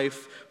his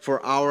life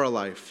for our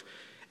life.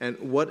 And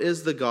what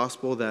is the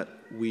gospel that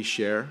we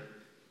share?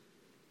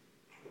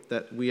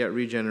 That we at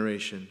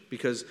Regeneration.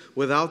 Because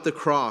without the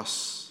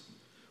cross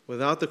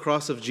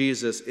of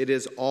Jesus, it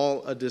is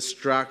all a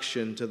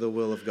distraction to the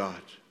will of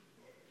God.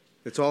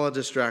 It's all a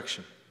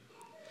distraction.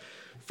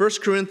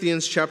 1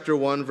 Corinthians chapter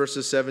 1,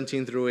 verses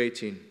 17 through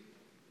 18.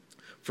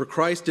 For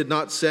Christ did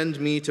not send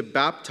me to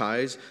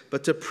baptize,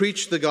 but to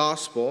preach the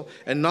gospel,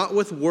 and not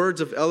with words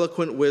of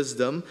eloquent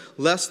wisdom,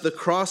 lest the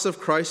cross of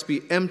Christ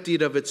be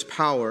emptied of its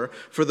power.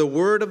 For the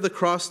word of the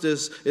cross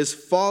is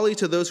folly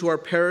to those who are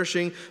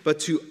perishing, but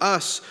to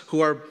us who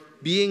are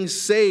being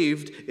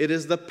saved, it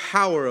is the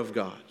power of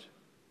God.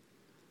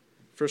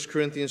 1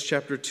 Corinthians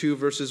chapter 2,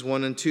 verses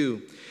 1 and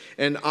 2.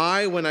 And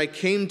I, when I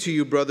came to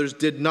you, brothers,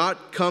 did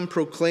not come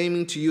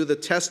proclaiming to you the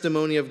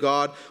testimony of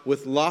God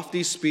with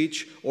lofty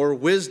speech or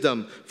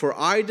wisdom, for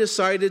I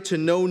decided to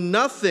know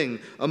nothing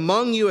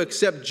among you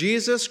except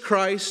Jesus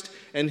Christ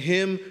and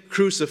him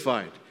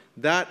crucified.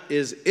 That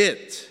is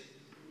it.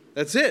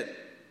 That's it.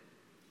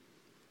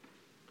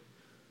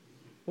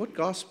 What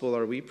gospel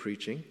are we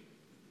preaching?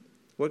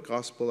 What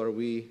gospel are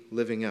we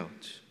living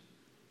out?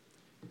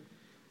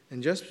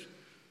 And just,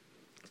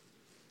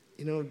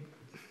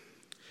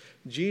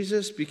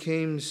 Jesus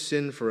became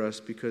sin for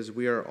us because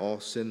we are all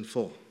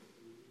sinful.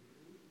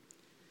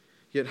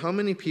 Yet how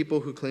many people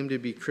who claim to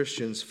be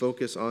Christians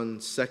focus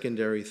on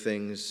secondary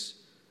things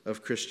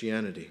of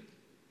Christianity?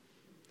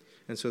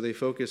 And so they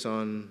focus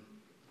on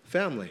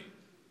family,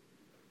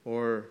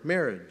 or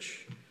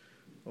marriage,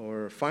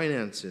 or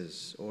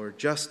finances, or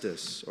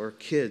justice, or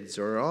kids,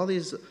 or all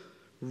these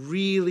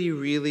really,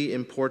 really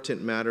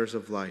important matters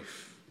of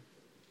life.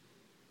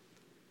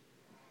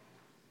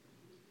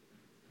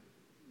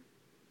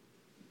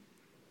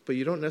 But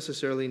you don't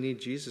necessarily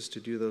need Jesus to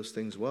do those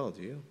things well,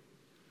 do you?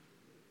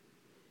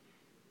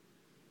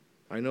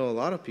 I know a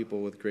lot of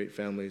people with great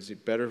families,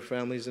 better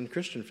families than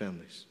Christian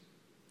families.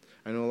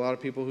 I know a lot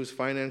of people whose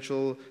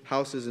financial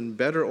house is in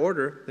better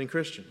order than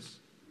Christians.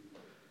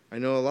 I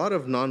know a lot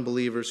of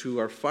non-believers who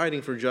are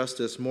fighting for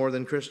justice more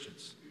than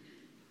Christians.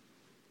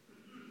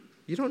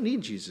 You don't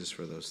need Jesus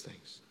for those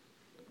things.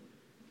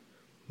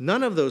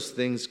 None of those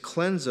things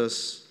cleanse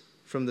us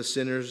from the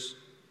sinners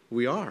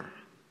we are.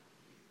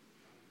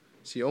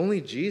 See, only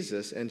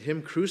Jesus and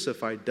him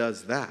crucified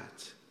does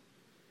that.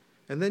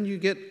 And then you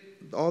get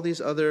all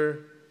these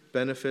other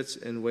benefits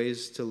and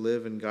ways to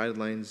live and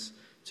guidelines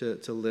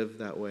to live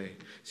that way.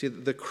 See,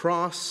 the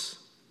cross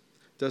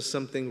does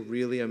something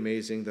really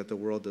amazing that the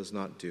world does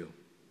not do.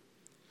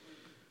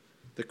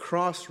 The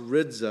cross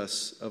rids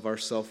us of our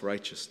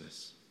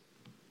self-righteousness.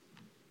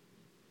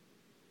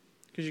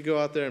 Because you go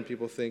out there and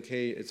people think,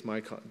 hey, it's my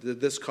cause.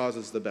 This cause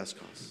is the best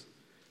cause.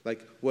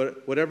 Like,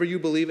 whatever you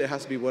believe, it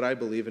has to be what I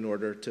believe in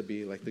order to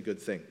be like the good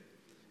thing.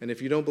 And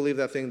if you don't believe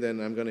that thing, then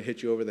I'm going to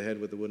hit you over the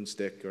head with a wooden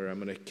stick, or I'm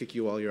going to kick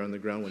you while you're on the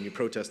ground when you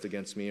protest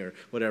against me, or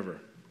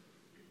whatever.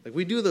 Like,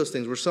 we do those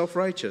things. We're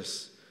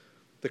self-righteous.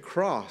 The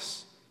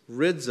cross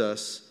rids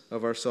us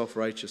of our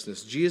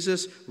self-righteousness.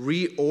 Jesus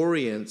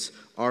reorients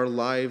our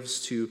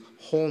lives to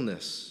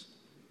wholeness.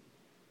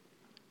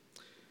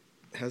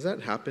 Has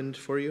that happened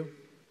for you?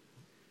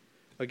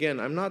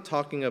 Again, I'm not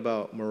talking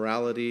about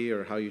morality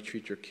or how you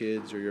treat your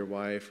kids or your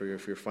wife or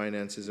if your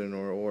finances are in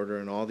order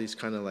and all these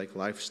kind of like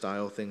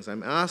lifestyle things.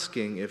 I'm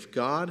asking if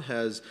God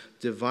has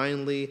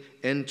divinely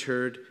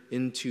entered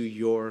into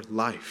your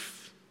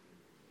life.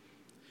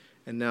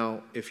 And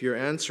now, if you're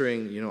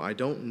answering, I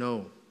don't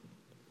know,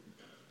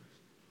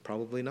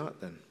 probably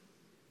not then.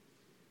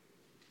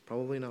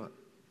 Probably not.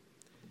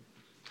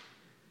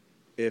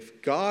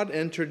 If God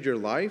entered your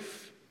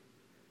life,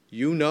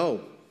 you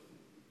know.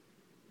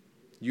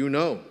 You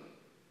know.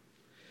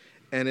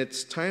 And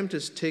it's time to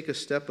take a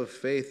step of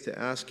faith to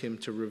ask him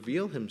to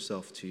reveal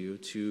himself to you,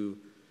 to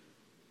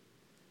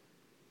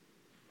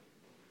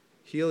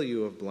heal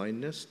you of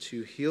blindness,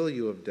 to heal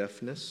you of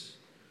deafness,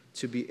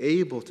 to be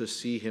able to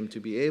see him, to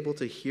be able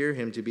to hear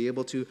him, to be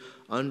able to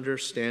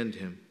understand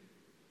him.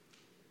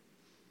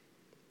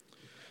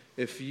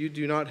 If you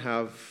do not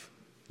have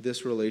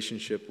this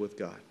relationship with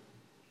God,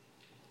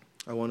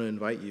 I want to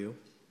invite you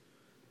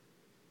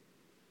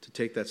to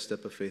take that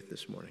step of faith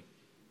this morning.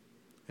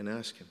 And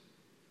ask him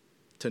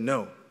to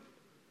know,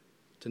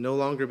 to no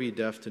longer be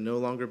deaf, to no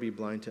longer be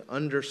blind, to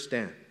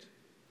understand.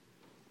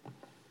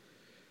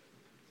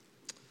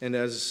 And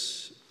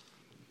as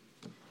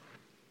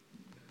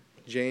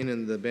Jane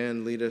and the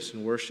band lead us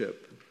in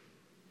worship,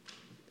 I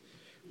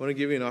want to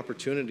give you an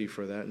opportunity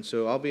for that. And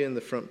so I'll be in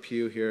the front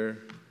pew here,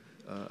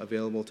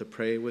 available to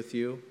pray with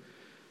you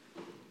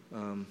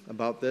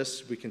about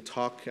this. We can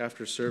talk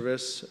after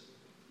service.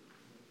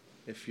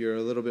 If you're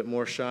a little bit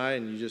more shy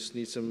and you just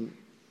need some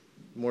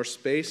more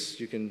space,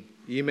 you can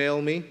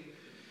email me.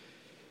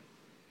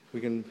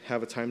 We can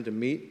have a time to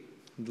meet.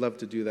 I'd love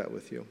to do that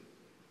with you.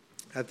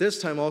 At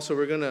this time also,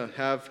 we're going to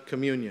have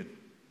communion.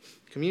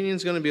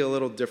 Communion's going to be a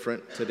little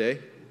different today.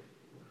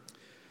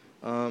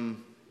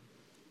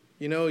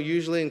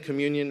 Usually in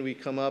communion we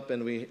come up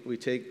and we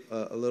take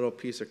a little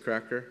piece of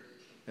cracker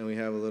and we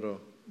have a little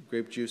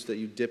grape juice that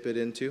you dip it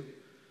into.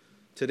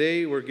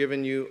 Today we're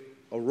giving you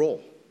a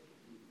roll.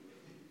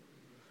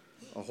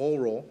 A whole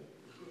roll.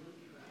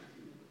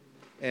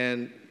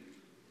 And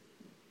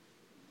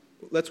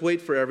let's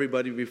wait for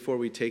everybody before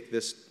we take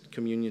this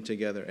communion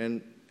together.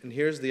 And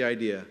here's the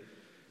idea.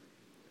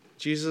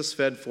 Jesus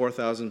fed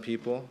 4,000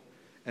 people,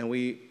 and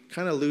we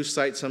kind of lose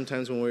sight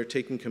sometimes when we're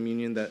taking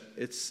communion that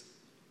it's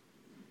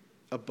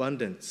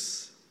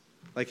abundance.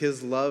 Like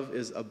his love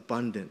is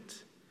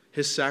abundant.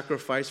 His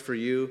sacrifice for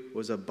you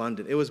was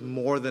abundant. It was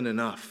more than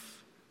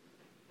enough.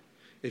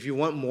 If you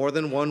want more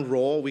than one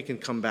roll, we can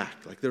come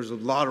back. Like there's a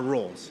lot of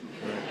rolls.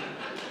 Right?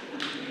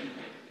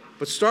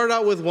 But start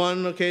out with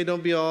one, okay?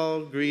 Don't be all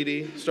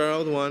greedy. Start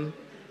out with one.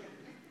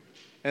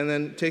 and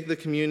then take the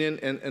communion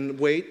and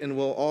wait, and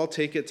we'll all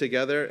take it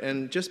together,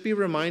 and just be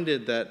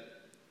reminded that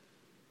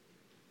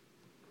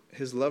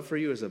his love for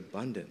you is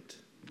abundant.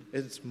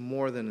 It's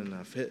more than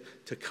enough.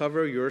 To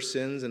cover your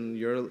sins and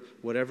your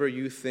whatever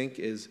you think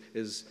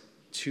is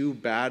too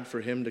bad for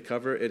him to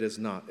cover, it is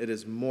not. It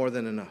is more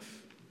than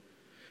enough.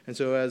 And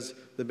so as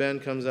the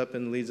band comes up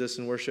and leads us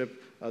in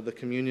worship, the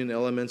communion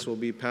elements will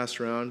be passed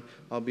around.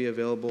 I'll be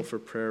available for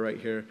prayer right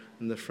here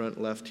in the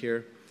front left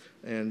here.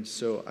 And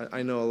so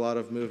I know a lot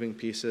of moving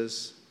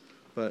pieces,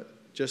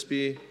 but just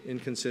be in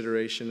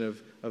consideration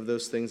of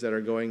those things that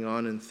are going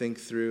on and think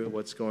through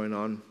what's going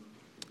on.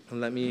 And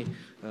let me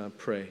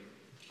pray.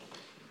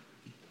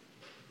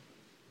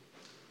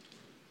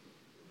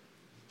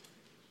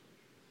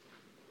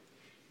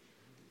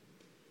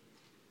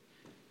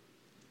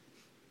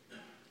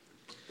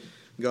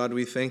 God,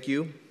 we thank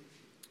you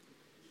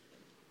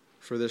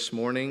for this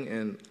morning.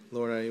 And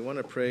Lord, I want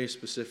to pray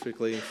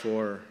specifically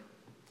for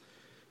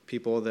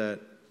people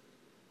that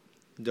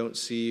don't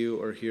see you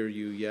or hear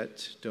you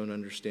yet, don't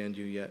understand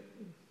you yet.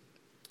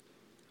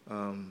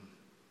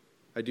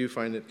 I do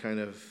find it kind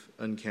of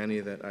uncanny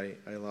that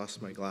I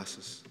lost my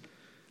glasses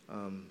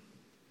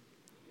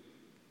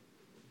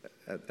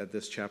at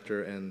this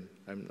chapter, and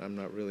I'm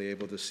not really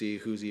able to see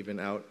who's even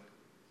out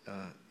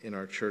in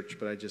our church,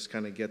 but I just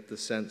kind of get the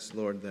sense,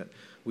 Lord, that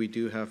we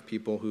do have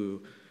people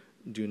who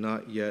do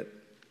not yet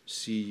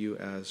see you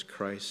as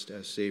Christ,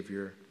 as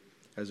Savior,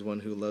 as one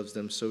who loves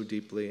them so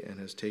deeply and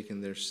has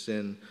taken their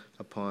sin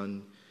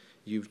upon,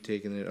 you've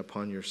taken it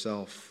upon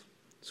yourself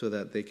so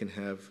that they can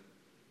have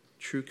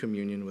true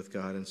communion with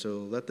God. And so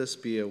let this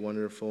be a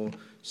wonderful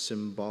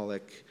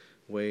symbolic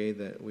way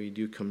that we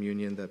do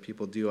communion, that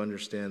people do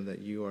understand that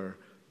you are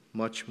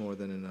much more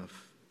than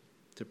enough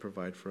to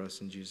provide for us.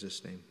 In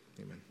Jesus' name,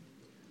 amen.